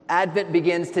Advent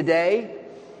begins today.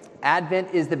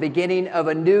 Advent is the beginning of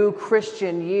a new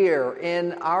Christian year.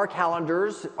 In our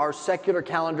calendars, our secular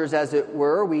calendars as it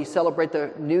were, we celebrate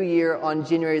the new year on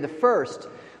January the 1st,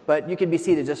 but you can be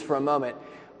seated just for a moment.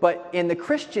 But in the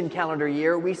Christian calendar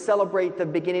year, we celebrate the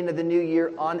beginning of the new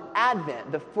year on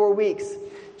Advent, the 4 weeks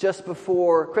just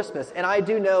before Christmas. And I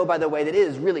do know, by the way, that it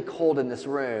is really cold in this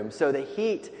room, so the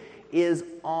heat is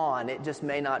on. It just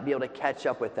may not be able to catch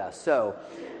up with us. So,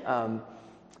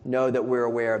 know that we're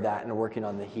aware of that and are working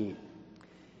on the heat.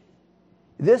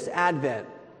 This Advent,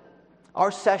 our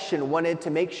session wanted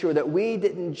to make sure that we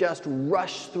didn't just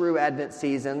rush through Advent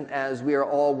season as we are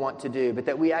all want to do, but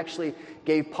that we actually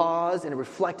gave pause and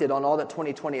reflected on all that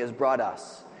 2020 has brought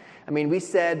us. I mean, we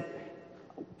said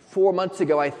 4 months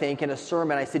ago, I think, in a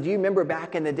sermon, I said, do you remember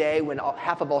back in the day when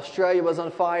half of Australia was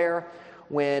on fire?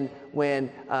 When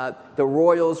the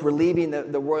royals were leaving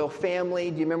the royal family?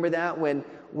 Do you remember that?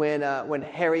 When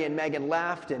Harry and Meghan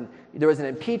left and there was an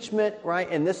impeachment, right?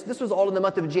 And this was all in the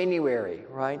month of January,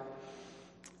 right?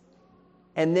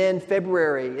 And then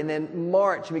February, and then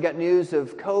March, and we got news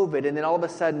of COVID, and then all of a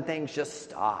sudden things just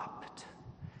stopped.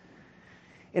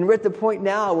 And we're at the point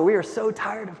now where we are so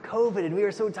tired of COVID and we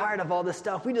are so tired of all this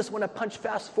stuff. We just want to punch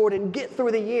fast forward and get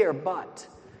through the year. But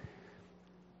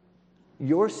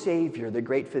your Savior, the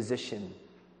great physician,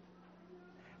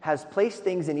 has placed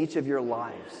things in each of your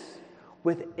lives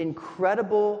with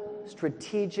incredible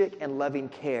strategic and loving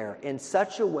care in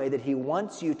such a way that he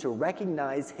wants you to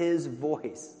recognize his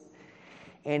voice.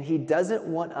 And he doesn't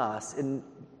want us, in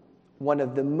one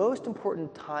of the most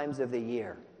important times of the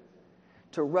year,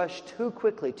 to rush too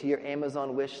quickly to your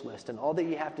Amazon wish list and all that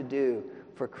you have to do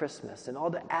for Christmas and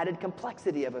all the added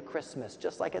complexity of a Christmas,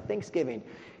 just like a Thanksgiving,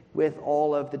 with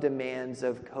all of the demands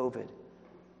of COVID.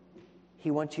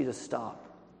 He wants you to stop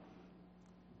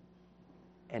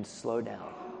and slow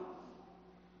down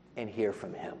and hear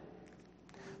from him.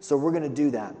 So we're going to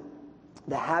do that.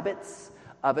 The habits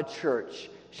of a church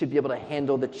should be able to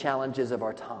handle the challenges of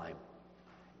our time.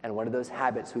 And one of those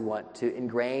habits we want to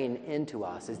ingrain into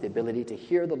us is the ability to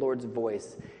hear the Lord's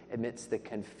voice amidst the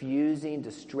confusing,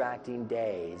 distracting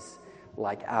days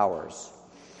like ours.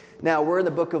 Now, we're in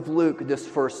the book of Luke this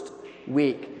first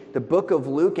week. The book of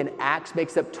Luke and Acts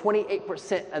makes up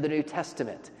 28% of the New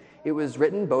Testament. It was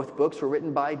written, both books were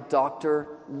written by Dr.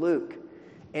 Luke.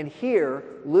 And here,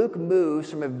 Luke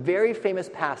moves from a very famous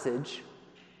passage.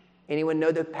 Anyone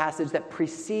know the passage that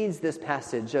precedes this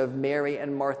passage of Mary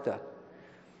and Martha?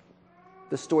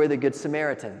 The story of the Good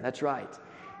Samaritan, that's right.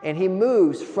 And he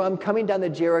moves from coming down the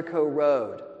Jericho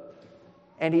road.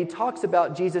 And he talks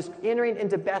about Jesus entering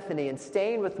into Bethany and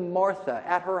staying with Martha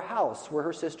at her house, where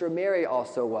her sister Mary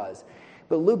also was.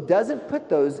 But Luke doesn't put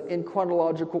those in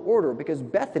chronological order because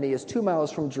Bethany is 2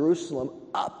 miles from Jerusalem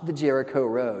up the Jericho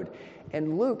road.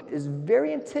 And Luke is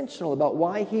very intentional about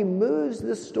why he moves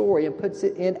this story and puts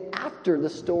it in after the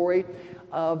story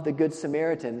of the Good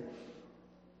Samaritan.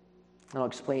 And I'll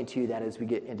explain to you that as we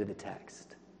get into the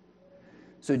text.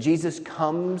 So Jesus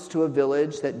comes to a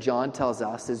village that John tells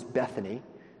us is Bethany,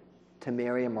 to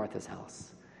Mary and Martha's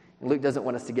house. And Luke doesn't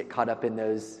want us to get caught up in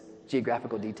those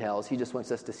geographical details. He just wants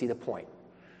us to see the point.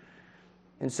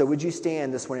 And so would you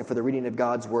stand this morning for the reading of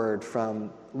God's word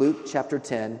from Luke chapter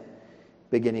 10,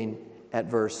 beginning at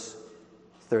verse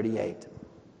 38.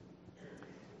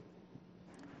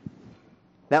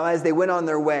 Now as they went on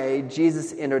their way,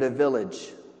 Jesus entered a village,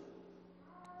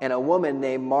 and a woman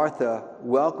named Martha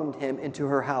welcomed him into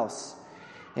her house.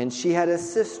 And she had a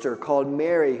sister called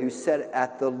Mary who sat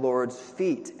at the Lord's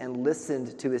feet and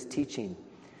listened to his teaching.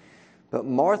 But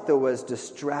Martha was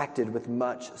distracted with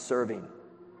much serving.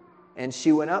 And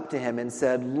she went up to him and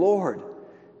said, Lord,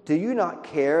 do you not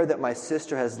care that my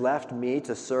sister has left me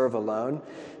to serve alone?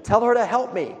 Tell her to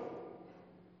help me.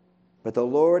 But the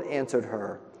Lord answered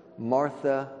her,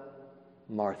 Martha,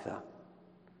 Martha,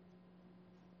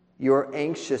 you are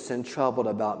anxious and troubled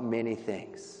about many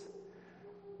things,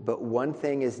 but one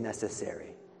thing is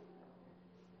necessary.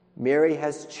 Mary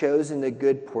has chosen the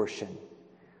good portion,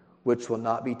 which will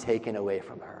not be taken away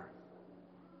from her.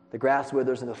 The grass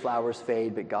withers and the flowers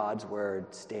fade, but God's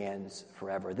word stands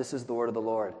forever. This is the word of the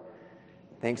Lord.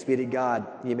 Thanks be to God.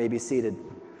 You may be seated.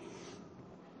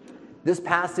 This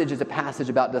passage is a passage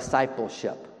about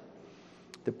discipleship.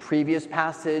 The previous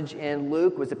passage in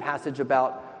Luke was a passage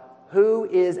about who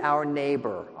is our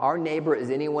neighbor. Our neighbor is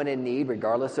anyone in need,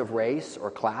 regardless of race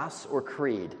or class or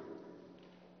creed,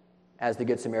 as the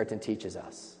Good Samaritan teaches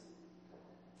us.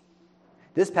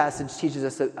 This passage teaches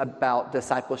us about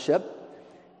discipleship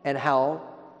and how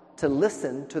to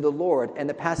listen to the Lord. And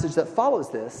the passage that follows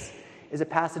this is a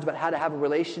passage about how to have a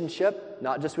relationship,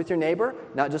 not just with your neighbor,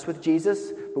 not just with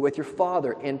Jesus, but with your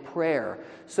Father in prayer.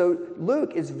 So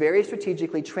Luke is very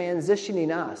strategically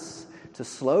transitioning us to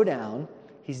slow down.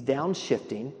 He's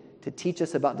downshifting to teach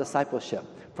us about discipleship,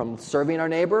 from serving our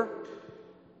neighbor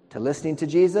to listening to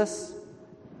Jesus.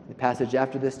 The passage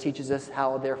after this teaches us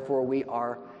how, therefore, we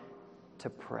are to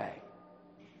pray.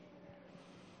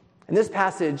 And this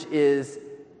passage is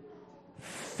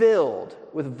filled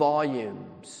with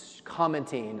volumes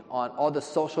commenting on all the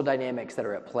social dynamics that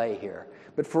are at play here.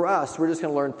 But for us, we're just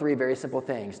going to learn three very simple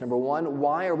things. Number one,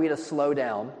 why are we to slow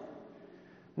down?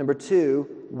 Number two,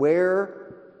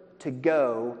 where to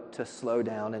go to slow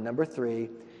down. And number three,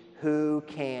 who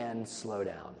can slow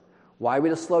down? Why are we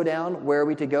to slow down? Where are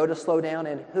we to go to slow down?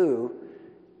 And who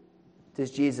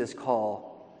does Jesus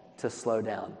call to slow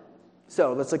down?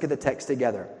 So let's look at the text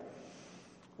together.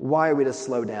 Why are we to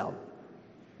slow down?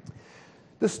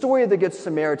 The story of the Good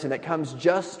Samaritan that comes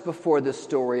just before this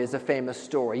story is a famous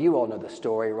story. You all know the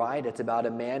story, right? It's about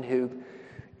a man who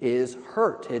is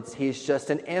hurt. He's just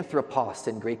an anthropos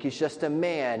in Greek. He's just a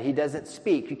man. He doesn't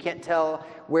speak. You can't tell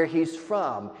where he's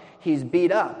from. He's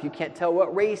beat up. You can't tell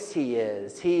what race he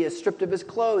is. He is stripped of his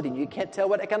clothing. You can't tell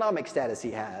what economic status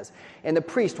he has. And the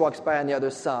priest walks by on the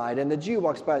other side, and the Jew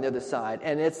walks by on the other side,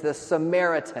 and it's the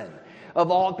Samaritan of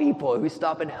all people who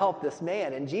stop and help this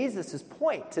man. And Jesus'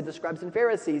 point to the scribes and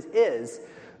Pharisees is,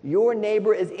 your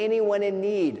neighbor is anyone in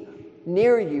need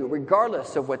near you,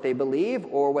 regardless of what they believe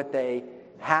or what they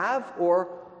have or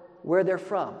where they're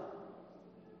from.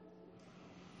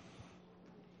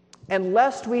 And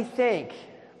lest we think,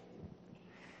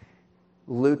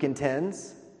 Luke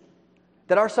intends,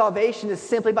 that our salvation is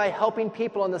simply by helping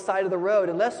people on the side of the road,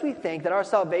 unless we think that our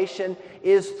salvation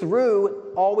is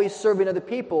through always serving other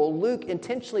people, Luke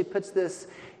intentionally puts this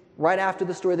right after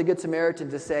the story of the Good Samaritan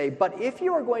to say, but if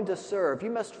you are going to serve, you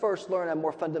must first learn a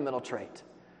more fundamental trait.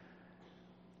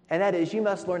 And that is, you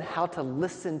must learn how to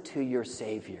listen to your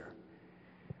Savior.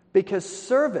 Because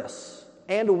service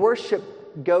and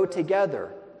worship go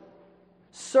together.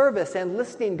 Service and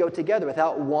listening go together.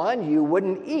 Without one, you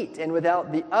wouldn't eat. And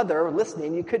without the other,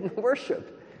 listening, you couldn't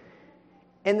worship.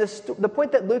 And the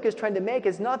point that Luke is trying to make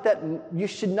is not that you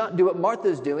should not do what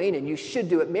Martha's doing and you should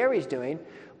do what Mary's doing,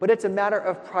 but it's a matter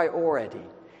of priority.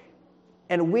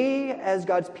 And we, as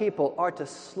God's people, are to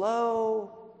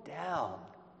slow down.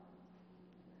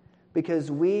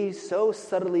 Because we so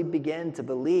subtly begin to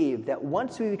believe that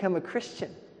once we become a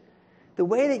Christian, the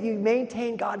way that you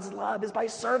maintain God's love is by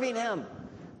serving Him.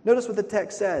 Notice what the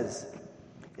text says.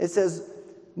 It says,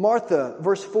 Martha,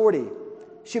 verse 40,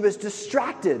 she was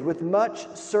distracted with much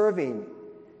serving.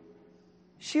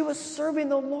 She was serving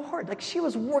the Lord. Like, she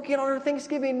was working on her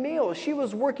Thanksgiving meal. She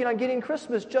was working on getting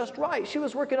Christmas just right. She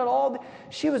was working on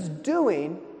she was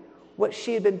doing what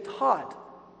she had been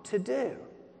taught to do.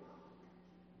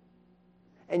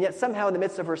 And yet somehow in the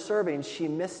midst of her serving, she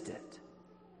missed it.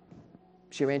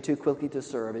 She ran too quickly to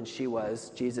serve, and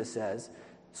Jesus says,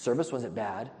 service wasn't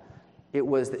bad. It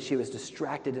was that she was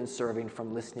distracted in serving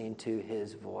from listening to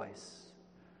His voice.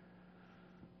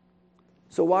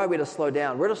 So why are we to slow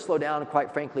down? We're to slow down,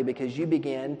 quite frankly, because you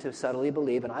begin to subtly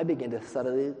believe, and I begin to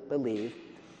subtly believe,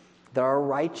 that our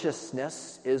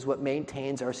righteousness is what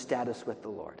maintains our status with the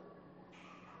Lord.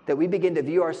 That we begin to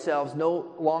view ourselves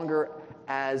no longer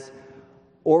as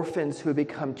orphans who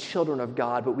become children of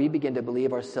God, but we begin to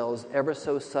believe ourselves ever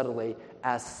so subtly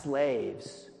as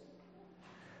slaves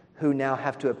who now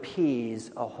have to appease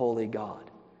a holy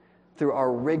God through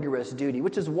our rigorous duty,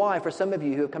 which is why, for some of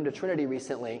you who have come to Trinity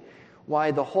recently, why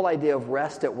the whole idea of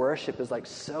rest at worship is like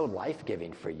so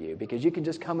life-giving for you, because you can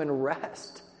just come and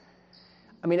rest.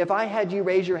 I mean, if I had you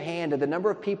raise your hand at the number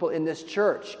of people in this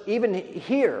church, even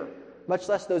here, much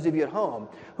less those of you at home,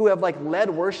 who have led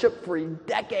worship for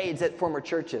decades at former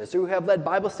churches, who have led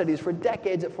Bible studies for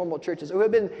decades at formal churches, who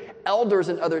have been elders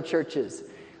in other churches,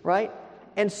 right?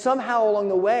 And somehow along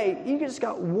the way, you just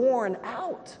got worn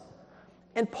out.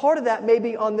 And part of that may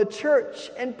be on the church,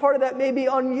 and part of that may be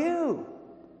on you.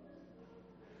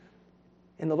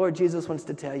 And the Lord Jesus wants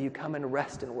to tell you, come and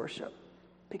rest in worship,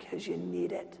 because you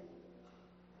need it.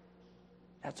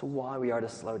 That's why we are to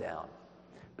slow down.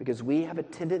 Because we have a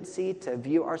tendency to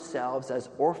view ourselves as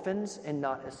orphans and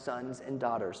not as sons and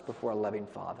daughters before a loving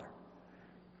Father.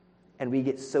 And we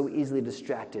get so easily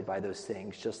distracted by those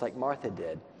things, just like Martha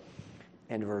did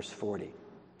in verse 40.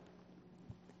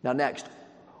 Now next,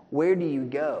 where do you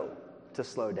go to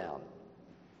slow down?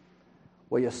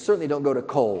 Well, you certainly don't go to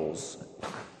Kohl's.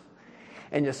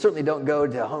 And you certainly don't go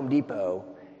to Home Depot.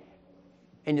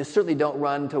 And you certainly don't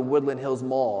run to Woodland Hills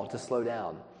Mall to slow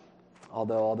down.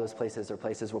 Although all those places are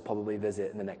places we'll probably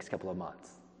visit in the next couple of months.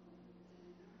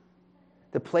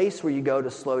 The place where you go to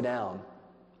slow down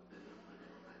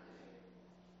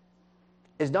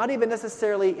is not even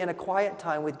necessarily in a quiet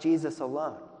time with Jesus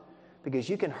alone, because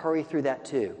you can hurry through that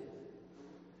too.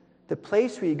 The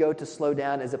place where you go to slow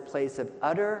down is a place of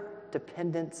utter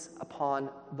dependence upon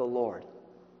the Lord.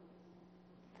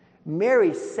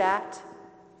 Mary sat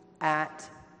at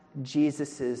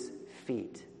Jesus'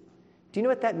 feet. Do you know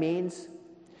what that means?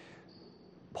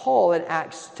 Paul in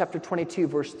Acts chapter 22,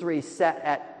 verse 3, sat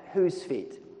at whose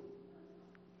feet?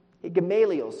 At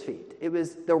Gamaliel's feet. It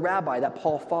was the rabbi that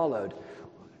Paul followed.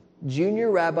 Junior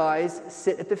rabbis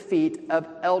sit at the feet of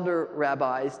elder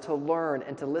rabbis to learn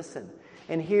and to listen.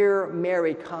 And here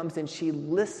Mary comes and she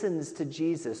listens to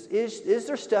Jesus. Is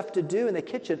there stuff to do in the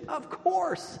kitchen? Of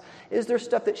course. Is there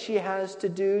stuff that she has to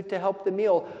do to help the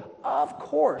meal? Of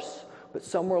course. But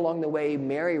somewhere along the way,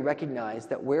 Mary recognized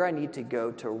that where I need to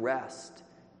go to rest,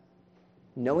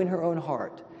 knowing her own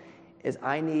heart, is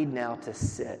I need now to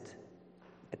sit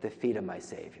at the feet of my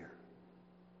Savior.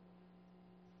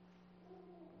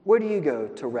 Where do you go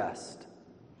to rest?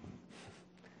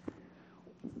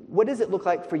 What does it look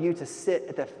like for you to sit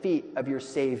at the feet of your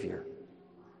Savior?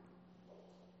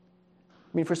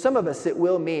 I mean, for some of us, it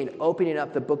will mean opening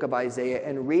up the book of Isaiah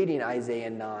and reading Isaiah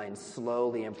 9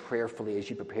 slowly and prayerfully as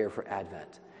you prepare for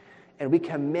Advent. And we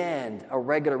commend a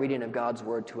regular reading of God's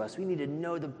Word to us. We need to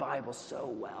know the Bible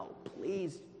so well.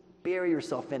 Please bury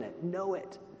yourself in it. Know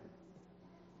it.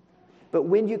 But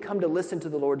when you come to listen to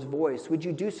the Lord's voice, would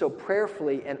you do so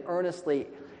prayerfully and earnestly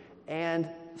and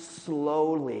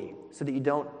slowly so that you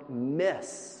don't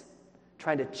miss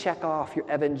trying to check off your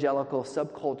evangelical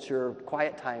subculture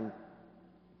quiet time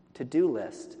to-do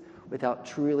list without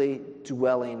truly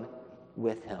dwelling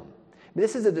with Him?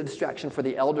 This is a distraction for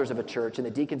the elders of a church and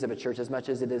the deacons of a church as much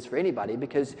as it is for anybody,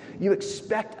 because you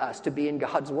expect us to be in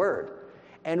God's Word.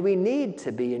 And we need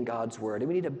to be in God's Word. And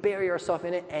we need to bury ourselves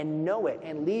in it and know it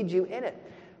and lead you in it.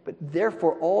 But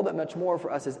therefore, all that much more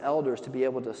for us as elders to be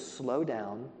able to slow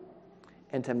down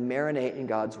and to marinate in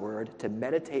God's Word, to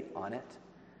meditate on it,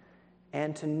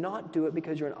 and to not do it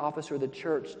because you're an officer of the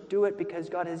church. Do it because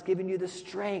God has given you the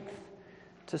strength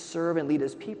to serve and lead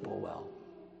His people well.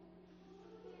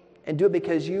 And do it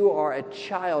because you are a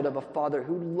child of a Father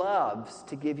who loves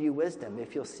to give you wisdom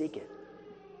if you'll seek it.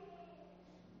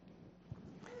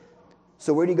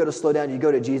 So where do you go to slow down? You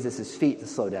go to Jesus' feet to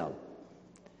slow down.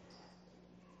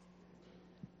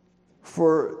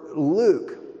 For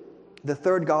Luke, the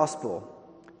third gospel,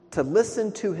 to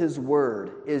listen to his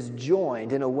word is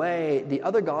joined in a way the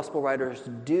other gospel writers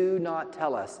do not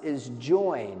tell us,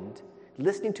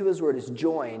 listening to his word is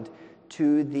joined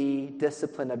to the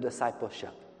discipline of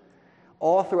discipleship.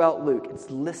 All throughout Luke,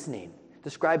 it's listening. The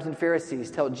scribes and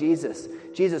Pharisees tell Jesus,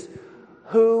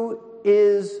 who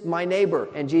is my neighbor?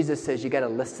 And Jesus says, you got to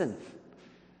listen.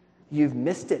 You've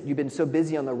missed it. You've been so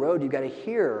busy on the road. You've got to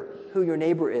hear who your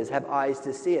neighbor is, have eyes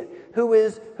to see it.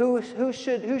 Who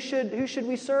should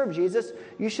we serve, Jesus?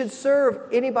 You should serve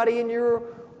anybody in your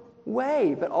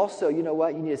way. But also, you know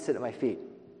what? You need to sit at my feet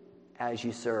as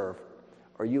you serve,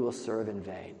 or you will serve in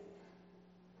vain.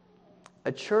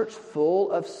 A church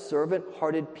full of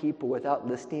servant-hearted people without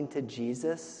listening to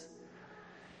Jesus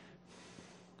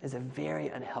is a very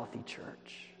unhealthy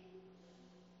church.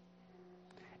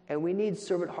 And we need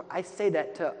I say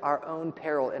that to our own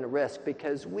peril and risk,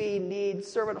 because we need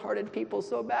servant-hearted people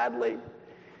so badly.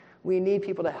 We need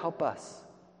people to help us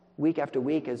week after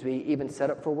week as we even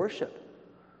set up for worship.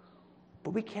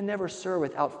 But we can never serve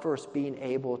without first being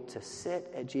able to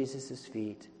sit at Jesus'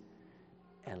 feet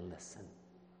and listen.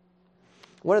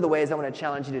 One of the ways I want to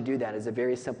challenge you to do that is a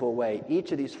very simple way.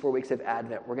 Each of these 4 weeks of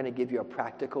Advent, we're going to give you a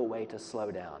practical way to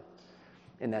slow down.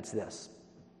 And that's this.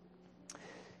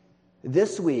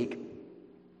 This week,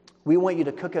 we want you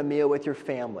to cook a meal with your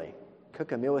family.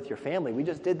 Cook a meal with your family? We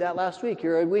just did that last week.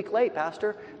 You're a week late,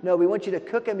 Pastor. No, we want you to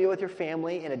cook a meal with your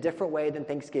family in a different way than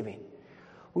Thanksgiving.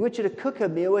 We want you to cook a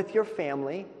meal with your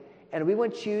family, and we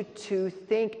want you to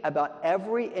think about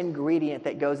every ingredient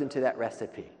that goes into that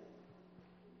recipe.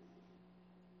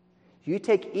 You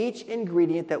take each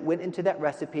ingredient that went into that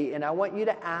recipe, and I want you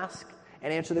to ask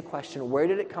and answer the question, where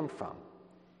did it come from?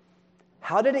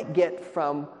 How did it get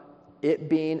from it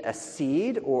being a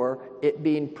seed or it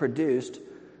being produced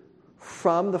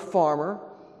from the farmer,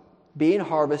 being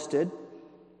harvested,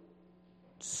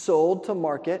 sold to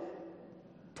market,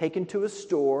 taken to a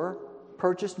store,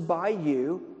 purchased by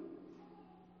you,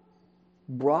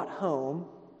 brought home,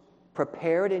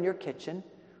 prepared in your kitchen,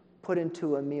 put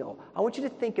into a meal? I want you to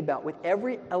think about, with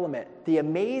every element, the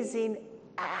amazing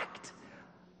act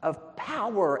of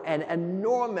power and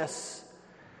enormous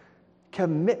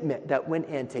commitment that went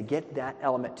in to get that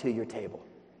element to your table.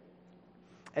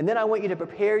 And then I want you to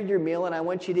prepare your meal, and I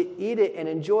want you to eat it and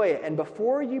enjoy it. And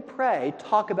before you pray,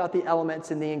 talk about the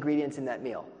elements and the ingredients in that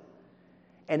meal.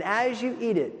 And as you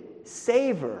eat it,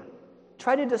 savor.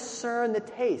 Try to discern the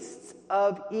tastes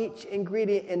of each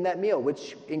ingredient in that meal.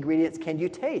 Which ingredients can you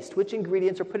taste? Which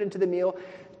ingredients are put into the meal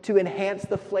to enhance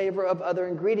the flavor of other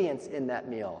ingredients in that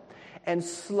meal? And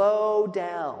slow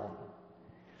down.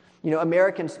 You know,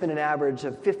 Americans spend an average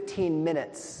of 15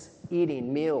 minutes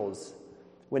eating meals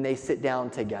when they sit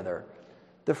down together.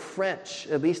 The French,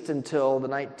 at least until the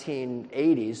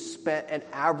 1980s, spent an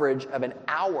average of an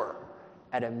hour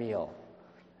at a meal.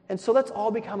 And so let's all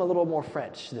become a little more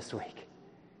French this week.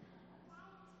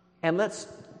 And let's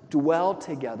dwell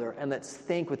together and let's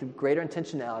think with greater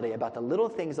intentionality about the little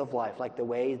things of life, like the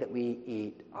way that we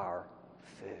eat our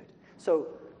food. So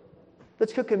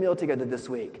let's cook a meal together this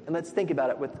week, and let's think about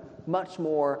it with much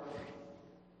more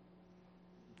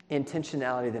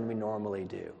intentionality than we normally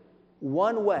do.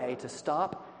 One way to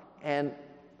stop and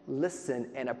listen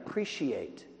and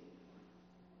appreciate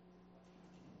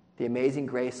the amazing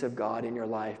grace of God in your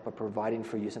life by providing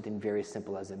for you something very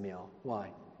simple as a meal. Why?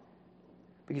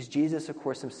 Because Jesus, of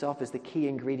course, himself is the key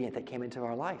ingredient that came into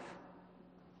our life.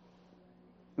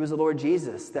 It was the Lord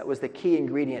Jesus that was the key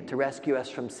ingredient to rescue us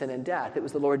from sin and death. It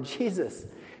was the Lord Jesus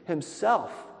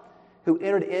himself who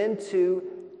entered into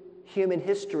human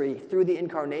history through the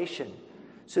incarnation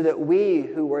so that we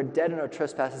who were dead in our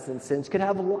trespasses and sins could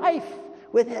have life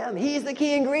with him. He's the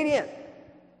key ingredient.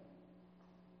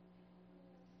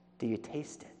 Do you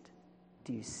taste it?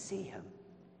 Do you see him?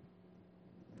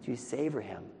 Do you savor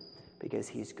him? Because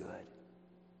he's good.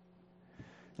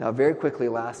 Now, very quickly,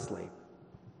 lastly,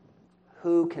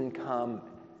 who can come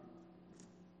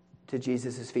to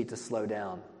Jesus' feet to slow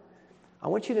down? I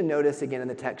want you to notice again in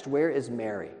the text, where is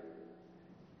Mary?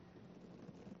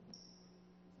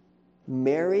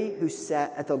 Mary, who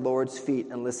sat at the Lord's feet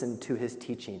and listened to his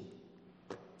teaching.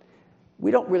 We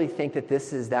don't really think that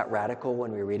this is that radical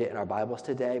when we read it in our Bibles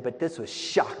today, but this was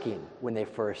shocking when they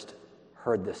first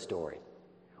heard this story,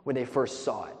 when they first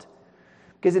saw it.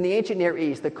 Because in the ancient Near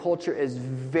East, the culture is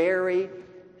very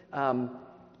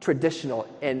traditional,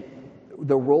 and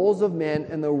the roles of men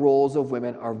and the roles of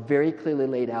women are very clearly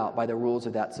laid out by the rules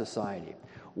of that society.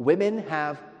 Women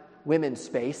have women's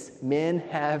space, men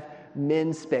have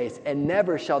men's space, and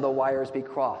never shall the wires be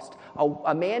crossed.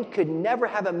 A man could never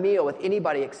have a meal with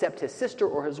anybody except his sister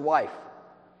or his wife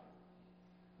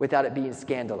without it being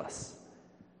scandalous.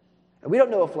 And we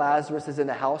don't know if Lazarus is in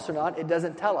the house or not. It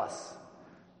doesn't tell us.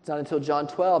 It's not until John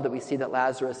 12 that we see that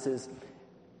Lazarus is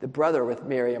the brother with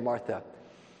Mary and Martha.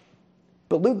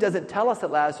 But Luke doesn't tell us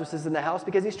that Lazarus is in the house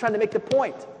because he's trying to make the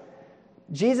point.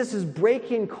 Jesus is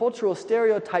breaking cultural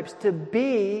stereotypes to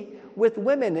be with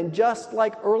women. And just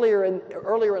like earlier in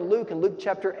Luke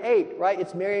chapter 8, right?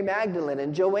 It's Mary Magdalene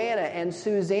and Joanna and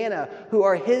Susanna who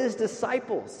are his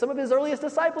disciples. Some of his earliest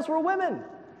disciples were women.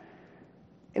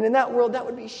 And in that world, that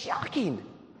would be shocking.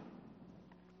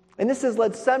 And this has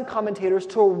led some commentators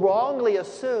to wrongly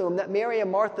assume that Mary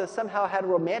and Martha somehow had a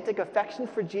romantic affection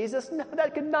for Jesus. No,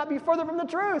 that could not be further from the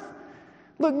truth.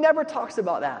 Luke never talks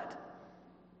about that.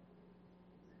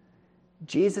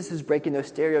 Jesus is breaking those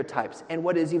stereotypes. And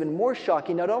what is even more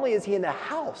shocking, not only is he in the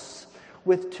house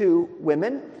with two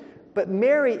women, but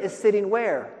Mary is sitting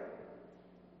where?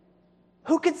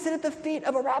 Who could sit at the feet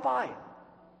of a rabbi?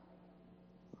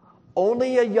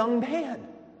 Only a young man.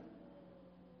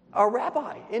 A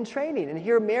rabbi in training. And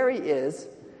here Mary is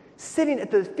sitting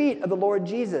at the feet of the Lord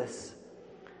Jesus.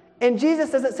 And Jesus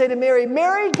doesn't say to Mary,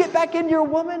 Mary, get back in your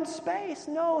woman's space.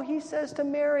 No, he says to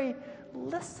Mary,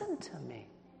 listen to me.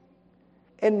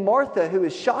 And Martha, who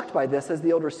is shocked by this as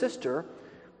the older sister,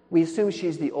 we assume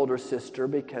she's the older sister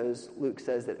because Luke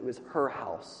says that it was her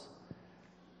house.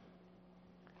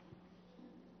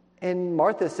 And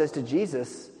Martha says to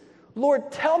Jesus, Lord,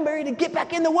 tell Mary to get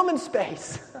back in the woman's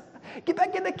space. Get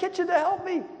back in the kitchen to help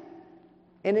me.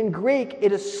 And in Greek,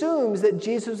 it assumes that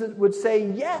Jesus would say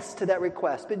yes to that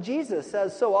request. But Jesus,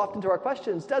 as so often to our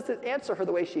questions, doesn't answer her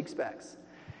the way she expects.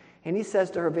 And he says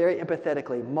to her very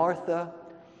empathetically, Martha,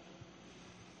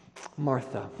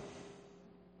 Martha,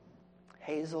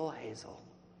 Hazel, Hazel,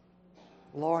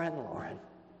 Lauren, Lauren,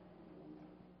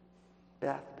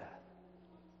 Beth, Beth,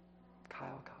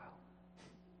 Kyle, Kyle.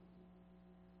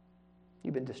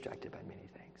 You've been distracted by many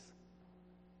things.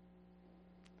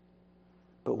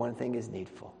 But one thing is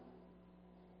needful.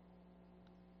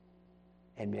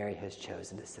 And Mary has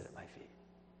chosen to sit at my feet.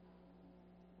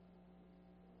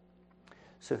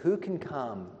 So who can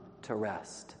come to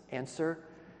rest? Answer,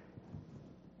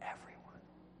 everyone.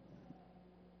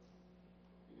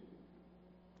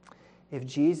 If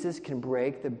Jesus can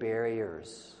break the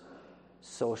barriers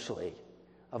socially,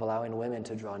 of allowing women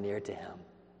to draw near to him.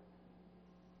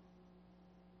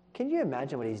 Can you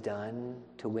imagine what he's done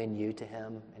to win you to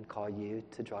him and call you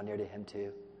to draw near to him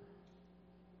too?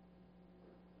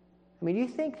 I mean, you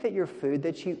think that your food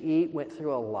that you eat went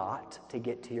through a lot to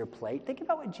get to your plate? Think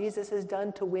about what Jesus has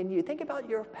done to win you. Think about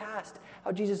your past,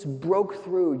 how Jesus broke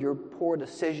through your poor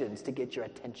decisions to get your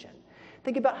attention.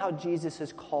 Think about how Jesus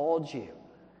has called you,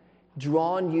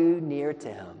 drawn you near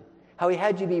to him, how he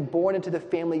had you be born into the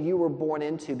family you were born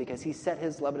into because he set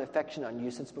his love and affection on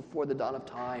you since before the dawn of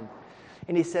time.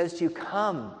 And he says to you,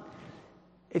 come.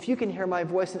 If you can hear my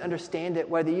voice and understand it,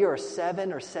 whether you are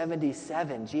 7 or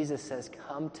 77, Jesus says,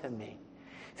 come to me.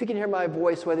 If you can hear my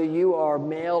voice, whether you are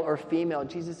male or female,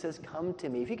 Jesus says, come to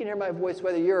me. If you can hear my voice,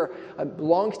 whether you're a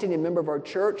long-standing member of our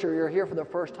church or you're here for the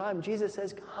first time, Jesus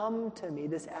says, come to me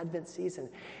this Advent season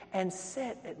and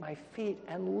sit at my feet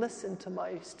and listen to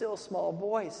my still small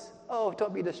voice. Oh,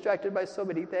 don't be distracted by so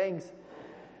many things.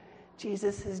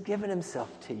 Jesus has given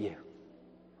himself to you.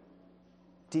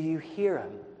 Do you hear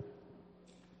him?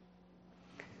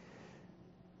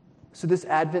 So this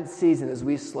Advent season, as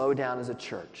we slow down as a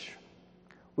church,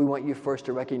 we want you first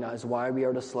to recognize why we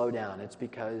are to slow down. It's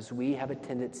because we have a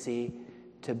tendency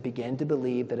to begin to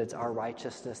believe that it's our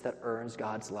righteousness that earns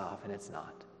God's love, and it's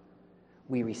not.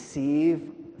 We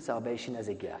receive salvation as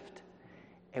a gift,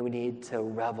 and we need to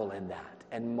revel in that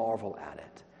and marvel at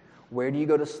it. Where do you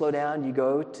go to slow down? You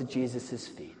go to Jesus'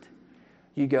 feet.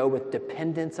 You go with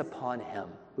dependence upon him,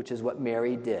 which is what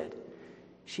Mary did.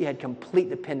 She had complete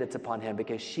dependence upon him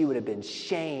because she would have been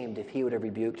shamed if he would have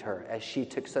rebuked her as she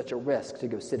took such a risk to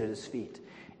go sit at his feet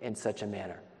in such a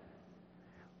manner.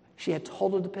 She had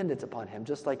total dependence upon him,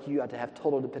 just like you ought to have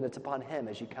total dependence upon him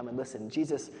as you come and listen.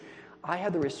 Jesus, I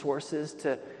have the resources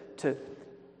to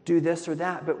do this or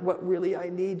that, but what really I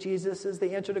need, Jesus, is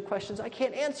the answer to questions I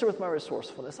can't answer with my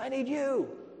resourcefulness. I need you.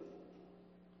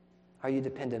 Are you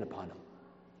dependent upon him?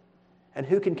 And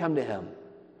who can come to him?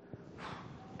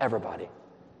 Everybody.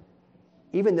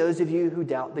 Even those of you who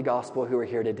doubt the gospel who are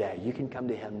here today, you can come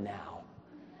to him now.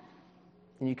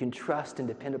 And you can trust and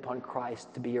depend upon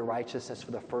Christ to be your righteousness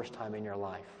for the first time in your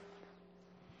life.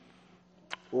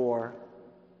 Or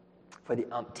for the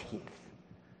umpteenth,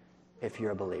 if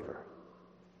you're a believer.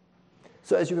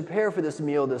 So as you prepare for this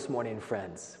meal this morning,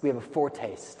 friends, we have a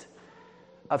foretaste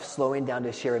of slowing down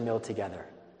to share a meal together,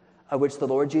 of which the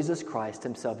Lord Jesus Christ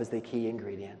himself is the key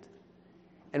ingredient.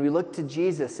 And we look to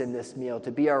Jesus in this meal to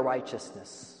be our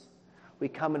righteousness. We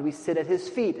come and we sit at his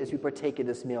feet as we partake of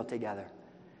this meal together.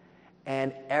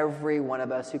 And every one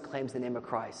of us who claims the name of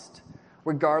Christ,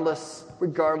 regardless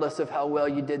of how well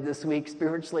you did this week,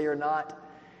 spiritually or not,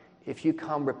 if you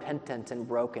come repentant and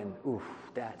broken,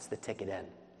 that's the ticket in.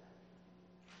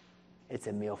 It's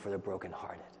a meal for the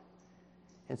brokenhearted.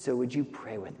 And so would you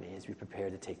pray with me as we prepare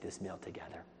to take this meal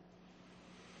together?